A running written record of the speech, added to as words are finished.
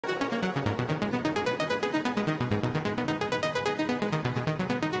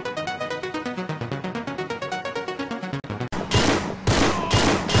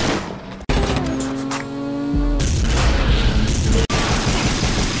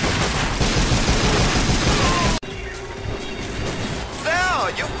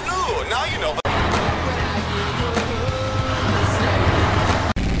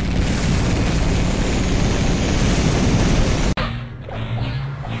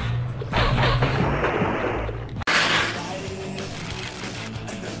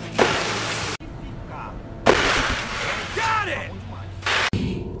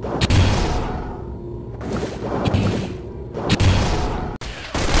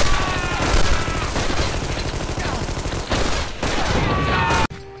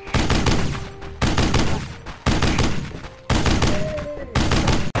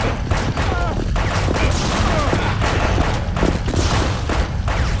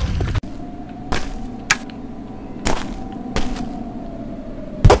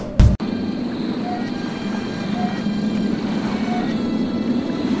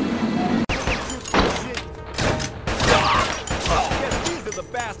to the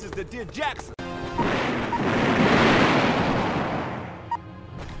bastards that did Jackson.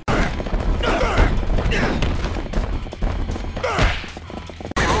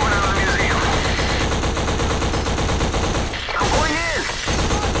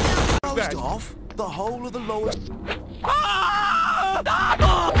 Off the whole of the lower.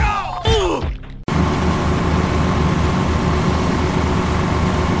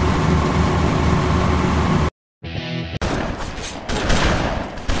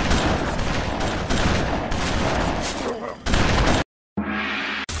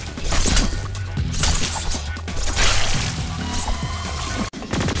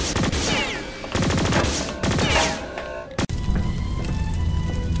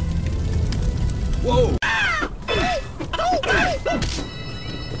 Whoa!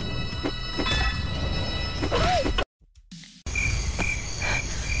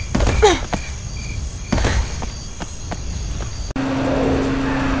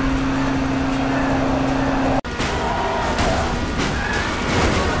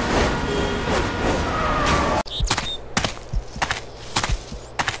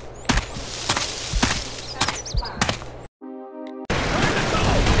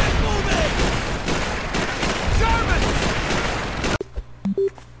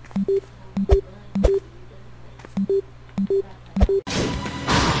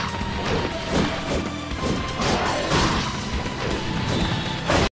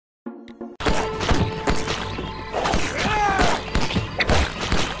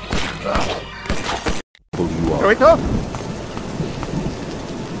 FEITO?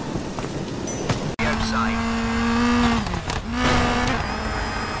 Outside.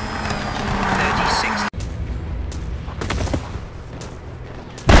 36.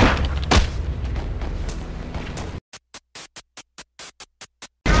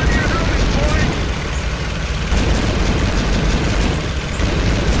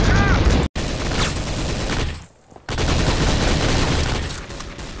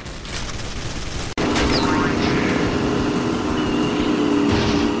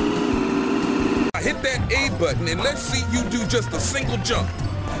 Hit that A button and let's see you do just a single jump.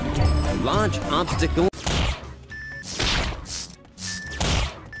 Launch obstacle.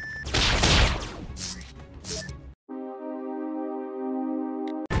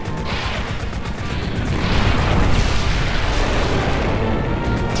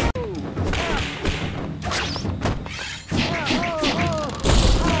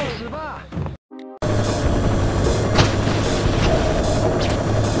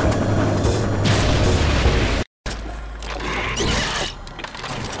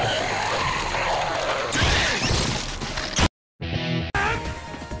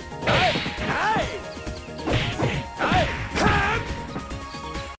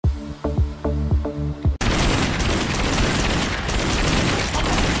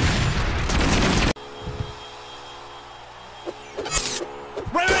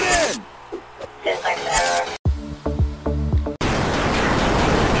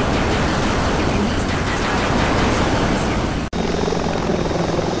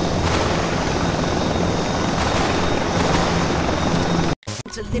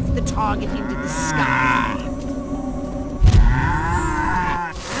 To lift the target into the sky.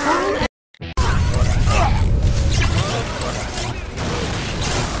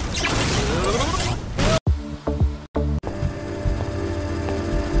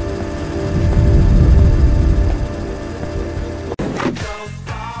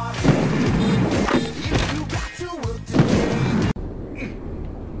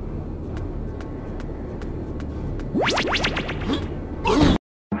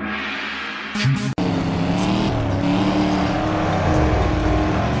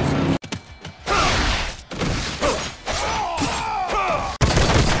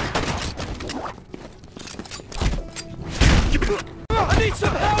 I need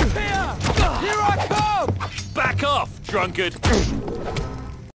some help here! Here I come! Back off, drunkard! A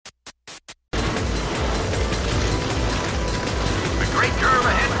great curve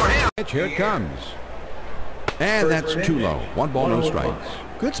ahead for him. Here it comes. And that's too low. One ball, no strikes.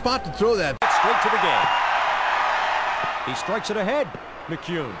 Good spot to throw that. Straight to the game. He strikes it ahead.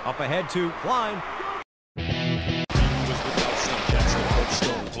 McCune up ahead to Klein.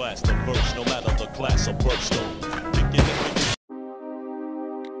 Class the verse, no matter the class of birthstone.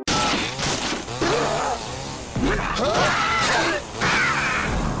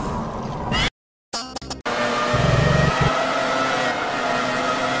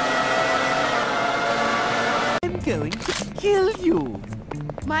 I'm going to kill you.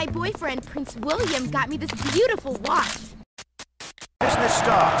 My boyfriend, Prince William, got me this beautiful watch. Business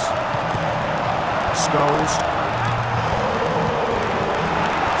starts. Skulls.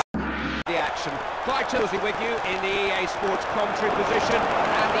 action. Clyde Chelsea with you in the EA Sports commentary position.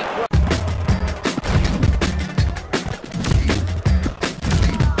 And the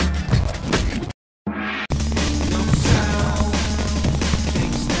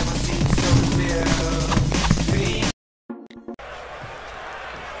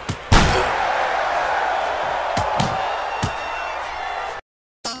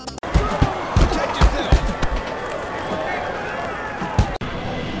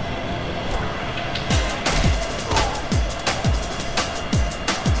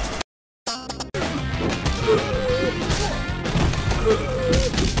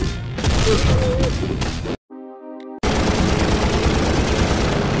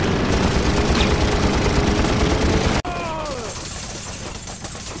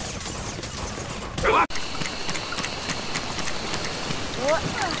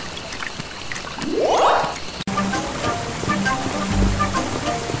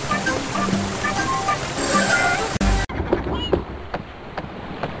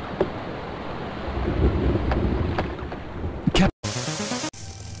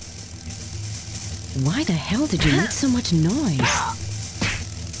Why the hell did you make so much noise?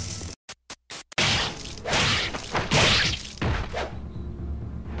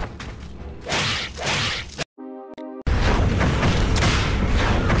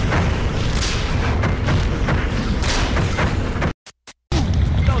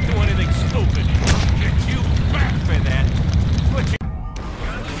 Don't do anything stupid. Get you back for that. Put you...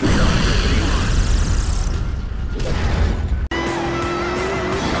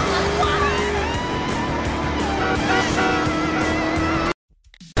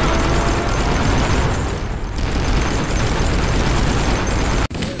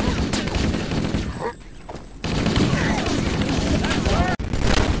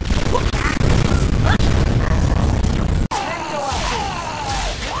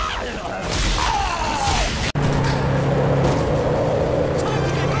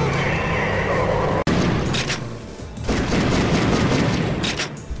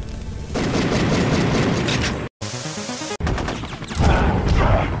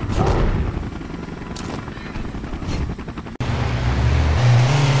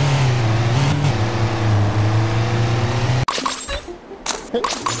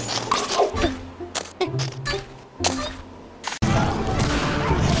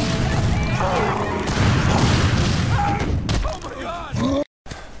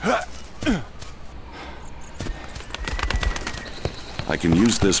 I can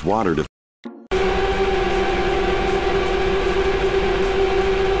use this water to...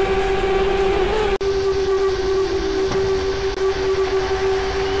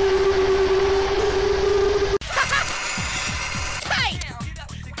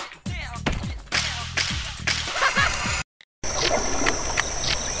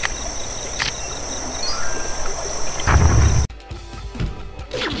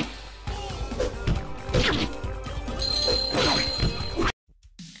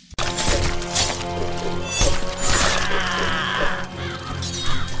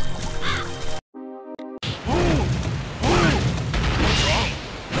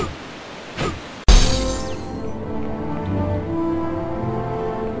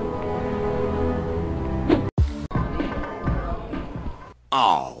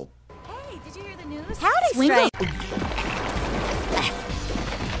 Oh. Hey, did you hear the news? Howdy, Swingle.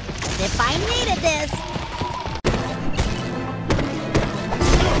 As if I needed this.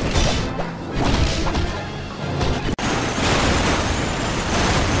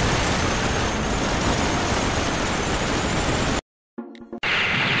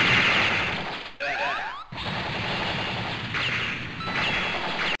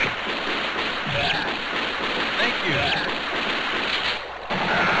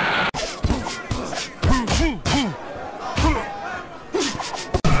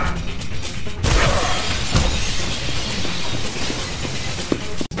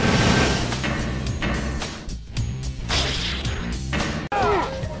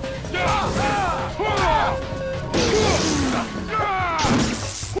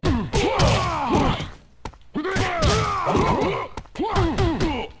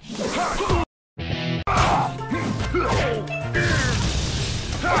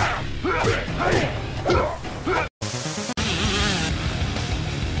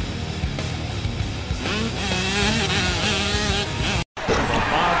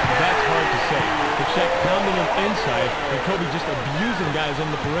 Inside, and Kobe just abusing guys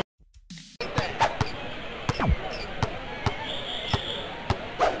on the perimeter.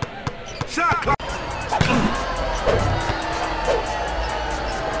 Shot clock.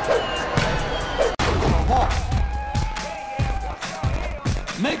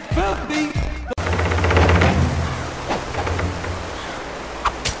 Make filthy.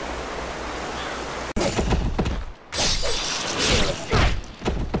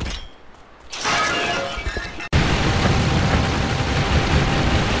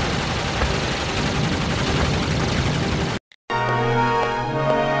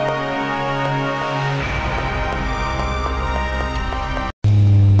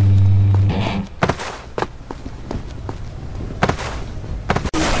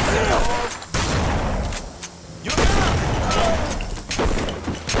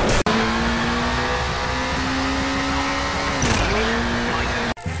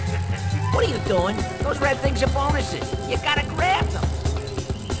 What are you doing? Those red things are bonuses. You gotta grab them.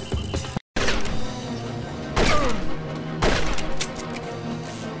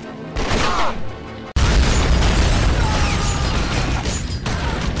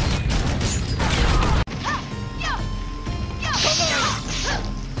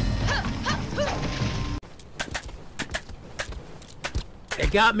 They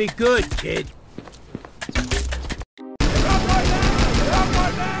got me good, kid.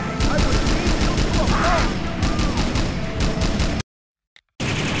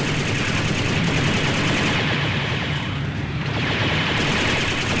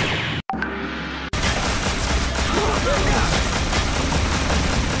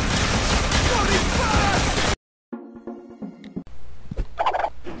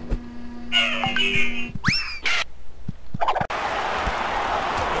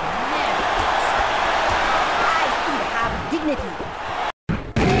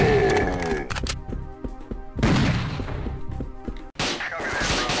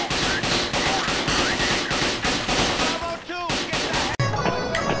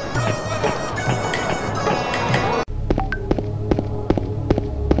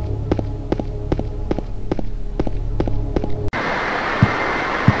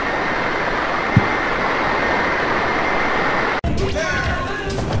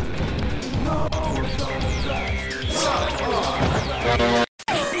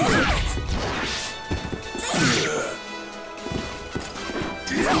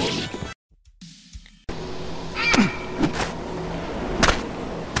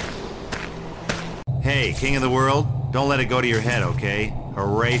 Hey, king of the world, don't let it go to your head, okay?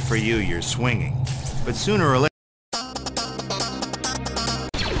 Hooray for you, you're swinging. But sooner or later...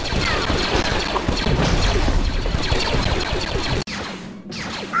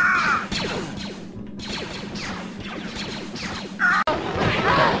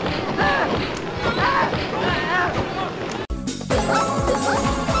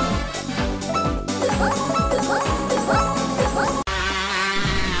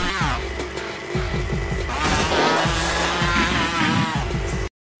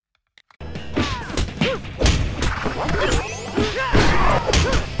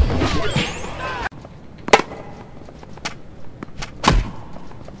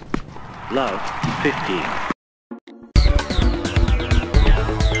 Love 15.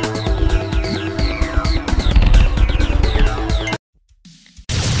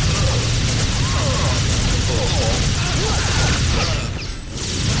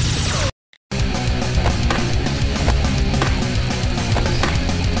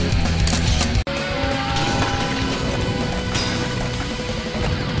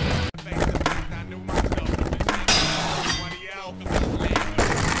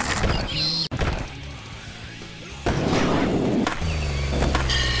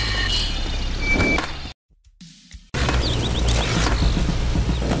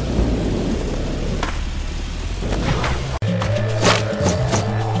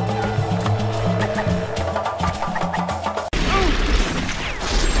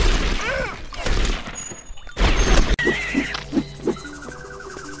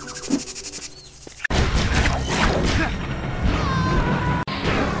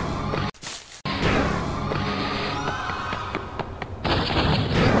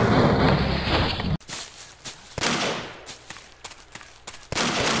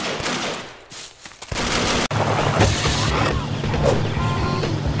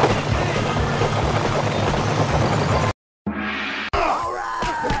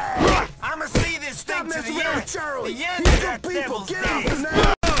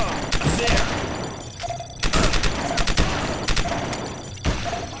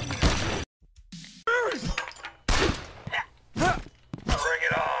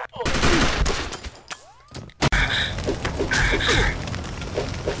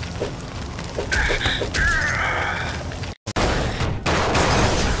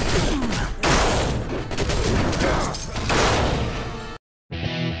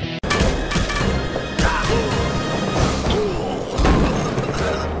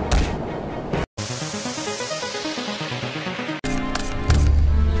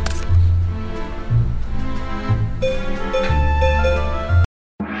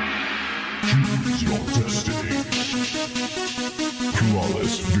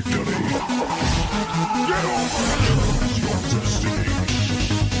 Flawless victory.